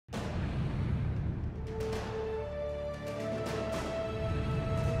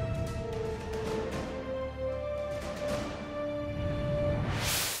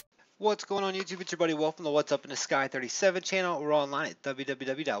What's going on YouTube? It's your buddy Wolf from the What's Up in the Sky 37 channel. We're online at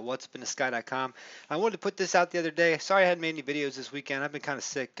www.whatsupinthesky.com. I wanted to put this out the other day. Sorry I hadn't made any videos this weekend. I've been kind of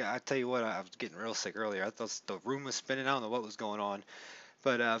sick. I tell you what, I was getting real sick earlier. I thought the room was spinning. I don't know what was going on.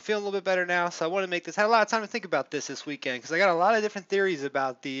 But feeling a little bit better now, so I want to make this. Had a lot of time to think about this weekend because I got a lot of different theories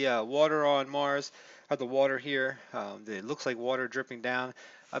about the water on Mars, or the water here. It looks like water dripping down,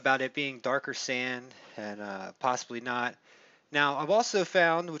 about it being darker sand and possibly not. Now, I've also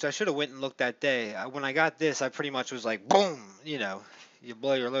found, which I should have went and looked that day, when I got this, I pretty much was like, boom, you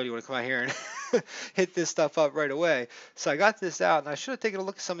blow your load, you want to come out here and hit this stuff up right away. So I got this out, and I should have taken a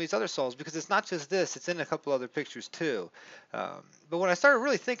look at some of these other soils because it's not just this, it's in a couple other pictures too. But when I started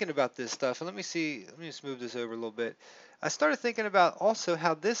really thinking about this stuff, and let me just move this over a little bit. I started thinking about also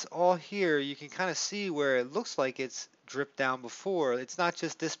how this all here, you can kind of see where it looks like it's dripped down before. It's not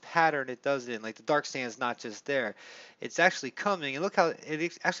just this pattern it does it in, like the dark sand's not just there. It's actually coming, and look how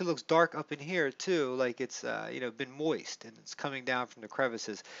it actually looks dark up in here too, like it's been moist and it's coming down from the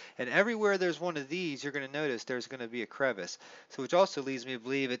crevices. And everywhere there's one of these, you're going to notice there's going to be a crevice. So which also leads me to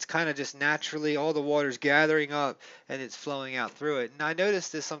believe it's kind of just naturally all the water's gathering up and it's flowing out through it. And I notice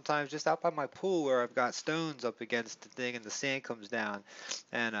this sometimes just out by my pool where I've got stones up against the thing and the sand comes down,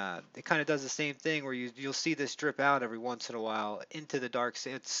 and it kind of does the same thing where you'll see this drip out every once in a while into the dark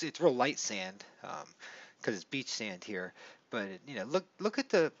sand. It's real light sand. Because it's beach sand here. But look at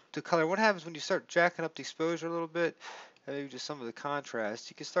the color. What happens when you start jacking up the exposure a little bit, maybe just some of the contrast?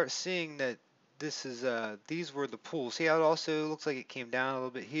 You can start seeing that this is these were the pools. See how it also looks like it came down a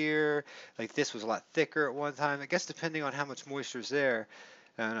little bit here. Like this was a lot thicker at one time. I guess depending on how much moisture is there.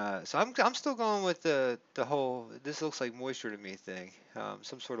 And so I'm still going with the whole this looks like moisture to me thing.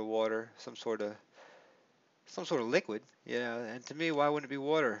 Some sort of water, some sort of liquid, yeah. And to me, why wouldn't it be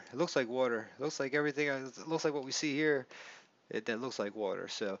water? It looks like water. It looks like everything. It looks like what we see here. That looks like water.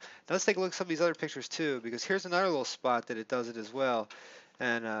 So now let's take a look at some of these other pictures too, because here's another little spot that it does it as well.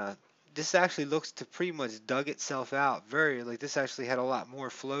 And this actually looks to pretty much dug itself out. Very like this actually had a lot more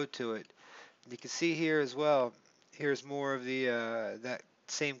flow to it. You can see here as well. Here's more of the that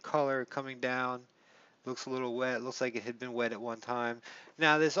same color coming down. Looks a little wet. Looks like it had been wet at one time.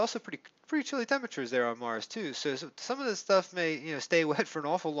 Now there's also pretty chilly temperatures there on Mars too. So some of this stuff may stay wet for an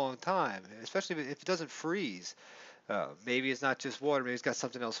awful long time, especially if it doesn't freeze. Maybe it's not just water. Maybe it's got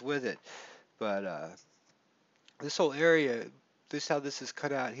something else with it. But this whole area, this how this is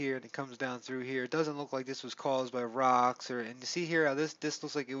cut out here and it comes down through here. It doesn't look like this was caused by rocks and you see here how this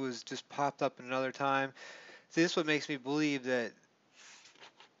looks like it was just popped up in another time. See, this is what makes me believe that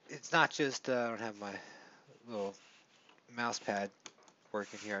it's not just I don't have my little mouse pad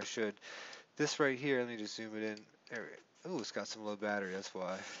working here. I should. This right here, let me just zoom it in. There we, ooh, it's got some low battery, that's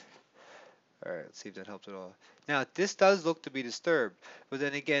why. Alright, let's see if that helps at all. Now, this does look to be disturbed, but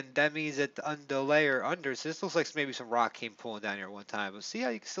then again, that means that the layer under, so this looks like maybe some rock came pulling down here at one time. But see how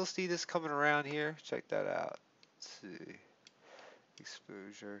you can still see this coming around here? Check that out. Let's see.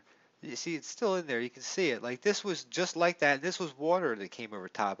 Exposure. You see, it's still in there. You can see it. Like this was just like that. This was water that came over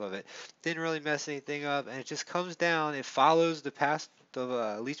top of it. Didn't really mess anything up, and it just comes down. It follows the path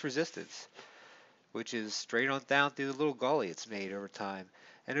of least resistance, which is straight on down through the little gully it's made over time.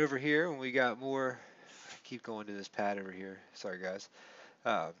 And over here, when we got more, I keep going to this pad over here. Sorry, guys.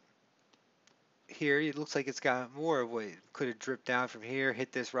 Um, Here, it looks like it's got more of what could have dripped down from here,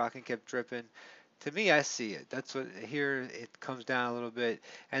 hit this rock and kept dripping. To me, I see it. That's what here it comes down a little bit.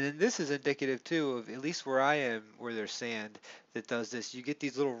 And then this is indicative too of at least where I am, where there's sand that does this. You get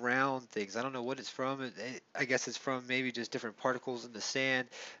these little round things. I don't know what it's from. I guess it's from maybe just different particles in the sand,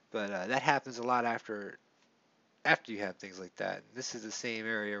 but that happens a lot after you have things like that. And this is the same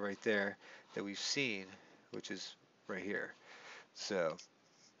area right there that we've seen, which is right here. So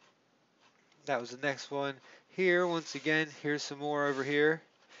that was the next one. Here, once again, here's some more over here.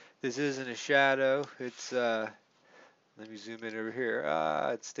 This isn't a shadow. It's let me zoom in over here.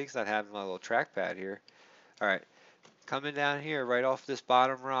 It stinks not having my little trackpad here. All right, coming down here, right off this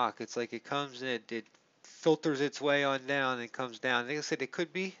bottom rock. It's like it comes in, it filters its way on down and comes down. Like I said, it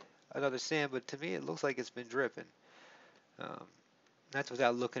could be another sand, but to me, it looks like it's been dripping. Um, that's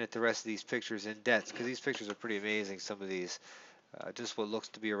without looking at the rest of these pictures in depth, because these pictures are pretty amazing. Some of these. Just what looks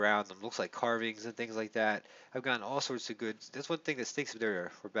to be around them. Looks like carvings and things like that. I've gotten all sorts of good. That's one thing that stinks. There,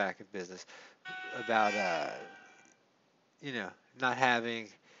 we're back in business about you know not having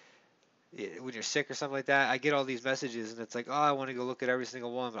when you're sick or something like that. I get all these messages and it's like, oh, I want to go look at every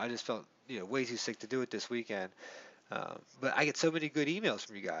single one, but I just felt way too sick to do it this weekend. But I get so many good emails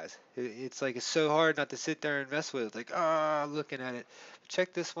from you guys. It's like it's so hard not to sit there and mess with it. Like, ah, looking at it.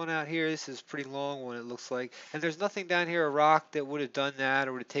 Check this one out here. This is a pretty long one, it looks like. And there's nothing down here, a rock, that would have done that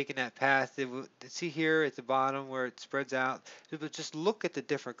or would have taken that path. See here at the bottom where it spreads out. But just look at the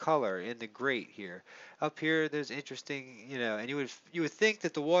different color in the grate here. Up here, there's interesting, and you would think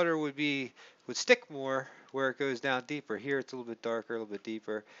that the water would stick more where it goes down deeper. Here, it's a little bit darker, a little bit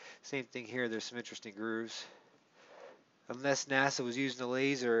deeper. Same thing here. There's some interesting grooves. Unless NASA was using a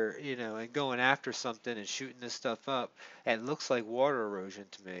laser, and going after something and shooting this stuff up, it looks like water erosion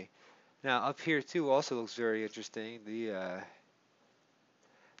to me. Now up here too also looks very interesting. The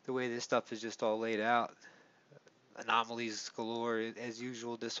way this stuff is just all laid out, anomalies galore as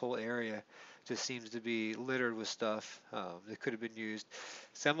usual. This whole area just seems to be littered with stuff that could have been used.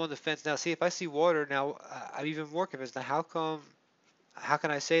 So I'm on the fence now. See if I see water now, I'm even more convinced. Now how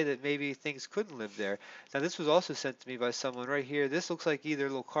can I say that maybe things couldn't live there? Now this was also sent to me by someone right here. This looks like either a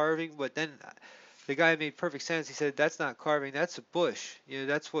little carving, but then the guy made perfect sense. He said that's not carving, that's a bush.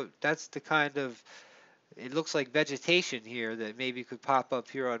 That's the kind of, it looks like vegetation here that maybe could pop up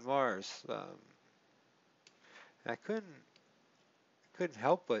here on Mars. I couldn't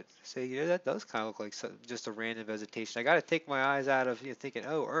help but say, that does kind of look like just a random vegetation. I got to take my eyes out of thinking,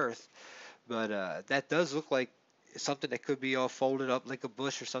 oh, Earth, but that does look like something that could be all folded up like a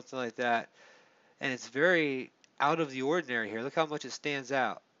bush or something like that. And it's very out of the ordinary here. Look how much it stands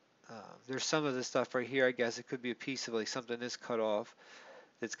out. There's some of this stuff right here. I guess it could be a piece of like something that's cut off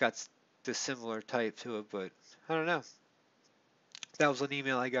that's got the similar type to it, but I don't know. That was an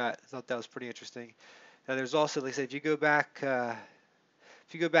email I got. I thought that was pretty interesting. Now there's also, like I said, if you go back 2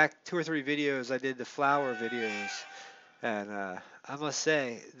 or 3 videos, I did the flower videos, and I must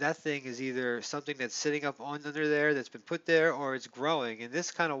say that thing is either something that's sitting up on under there that's been put there, or it's growing. And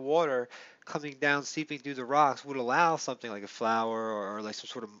this kind of water coming down, seeping through the rocks would allow something like a flower or like some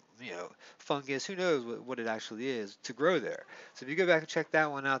sort of fungus, who knows what it actually is, to grow there. So if you go back and check that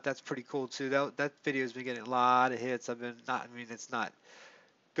one out, that's pretty cool too. That video's been getting a lot of hits. It's not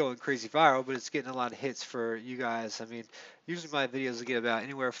going crazy viral, but it's getting a lot of hits for you guys. I mean, usually my videos will get about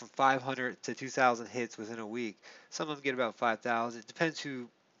anywhere from 500 to 2,000 hits within a week. Some of them get about 5,000. It depends who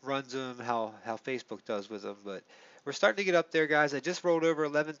runs them, how Facebook does with them, but we're starting to get up there, guys. I just rolled over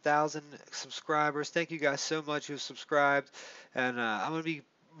 11,000 subscribers. Thank you guys so much who subscribed, and I'm going to be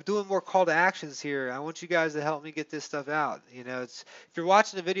doing more call to actions here. I want you guys to help me get this stuff out. If you're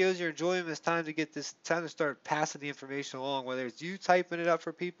watching the videos, you're enjoying them, it's time to start passing the information along, whether it's you typing it up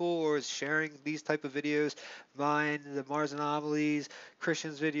for people or it's sharing these type of videos, mine, the Mars anomalies,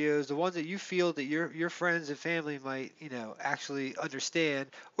 Christian's videos, the ones that you feel that your friends and family might, actually understand,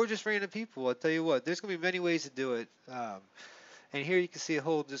 or just random people. I'll tell you what, there's going to be many ways to do it. And here you can see a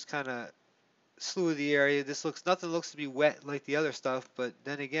whole just kind of slew of the area. Nothing looks to be wet like the other stuff, but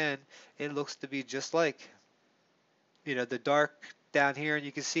then again, it looks to be just like, the dark down here, and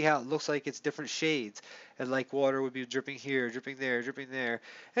you can see how it looks like it's different shades, and like water would be dripping here, dripping there, dripping there.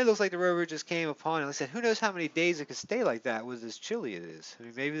 And it looks like the rover just came upon it. Like I said, who knows how many days it could stay like that with as chilly it is. I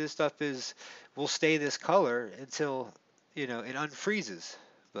mean, maybe this stuff will stay this color until, it unfreezes,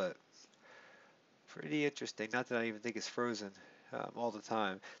 but pretty interesting. Not that I even think it's frozen all the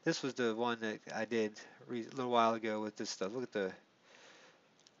time. This was the one that I did a little while ago with this stuff. Look at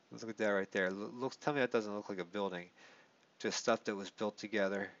that right there. Tell me that doesn't look like a building. Just stuff that was built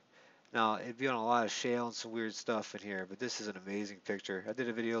together. Now, it'd be on a lot of shale and some weird stuff in here, but this is an amazing picture. I did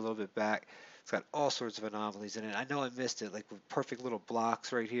a video a little bit back. It's got all sorts of anomalies in it. I know I missed it, like with perfect little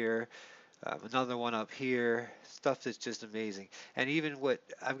blocks right here. Another one up here. Stuff that's just amazing. And even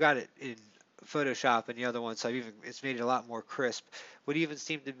I've got it in Photoshop and the other one, so it's made it a lot more crisp. Would even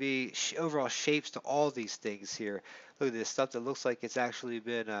seem to be overall shapes to all these things here. Look at this stuff that looks like it's actually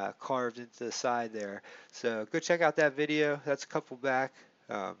been carved into the side there. So go check out that video. That's a couple back.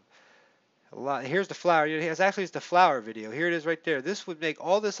 A lot. Here's the flower. It's the flower video. Here it is right there. This would make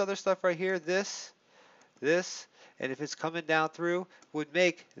all this other stuff right here. This, and if it's coming down through, would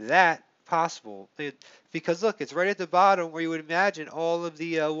make that possible. Because look, it's right at the bottom where you would imagine all of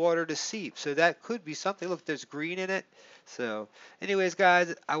the water to seep. So that could be something. Look, there's green in it. So anyways,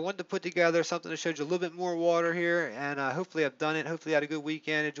 guys, I wanted to put together something that showed you a little bit more water here, and hopefully I've done it. Hopefully you had a good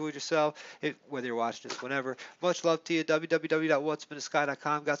weekend, enjoyed yourself, whether you're watching this whenever. Much love to you.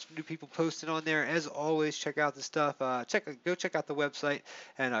 www.whatsbeenthesky.com. Got some new people posting on there. As always, check out the stuff. Go check out the website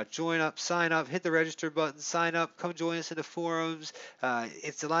and join up, sign up, hit the register button, sign up, come join us in the forums.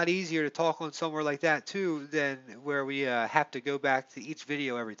 It's a lot easier to talk on somewhere like that too than where we have to go back to each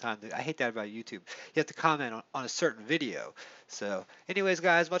video every time. I hate that about YouTube. You have to comment on a certain video. So anyways,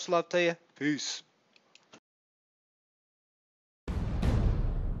 guys, much love to you. Peace.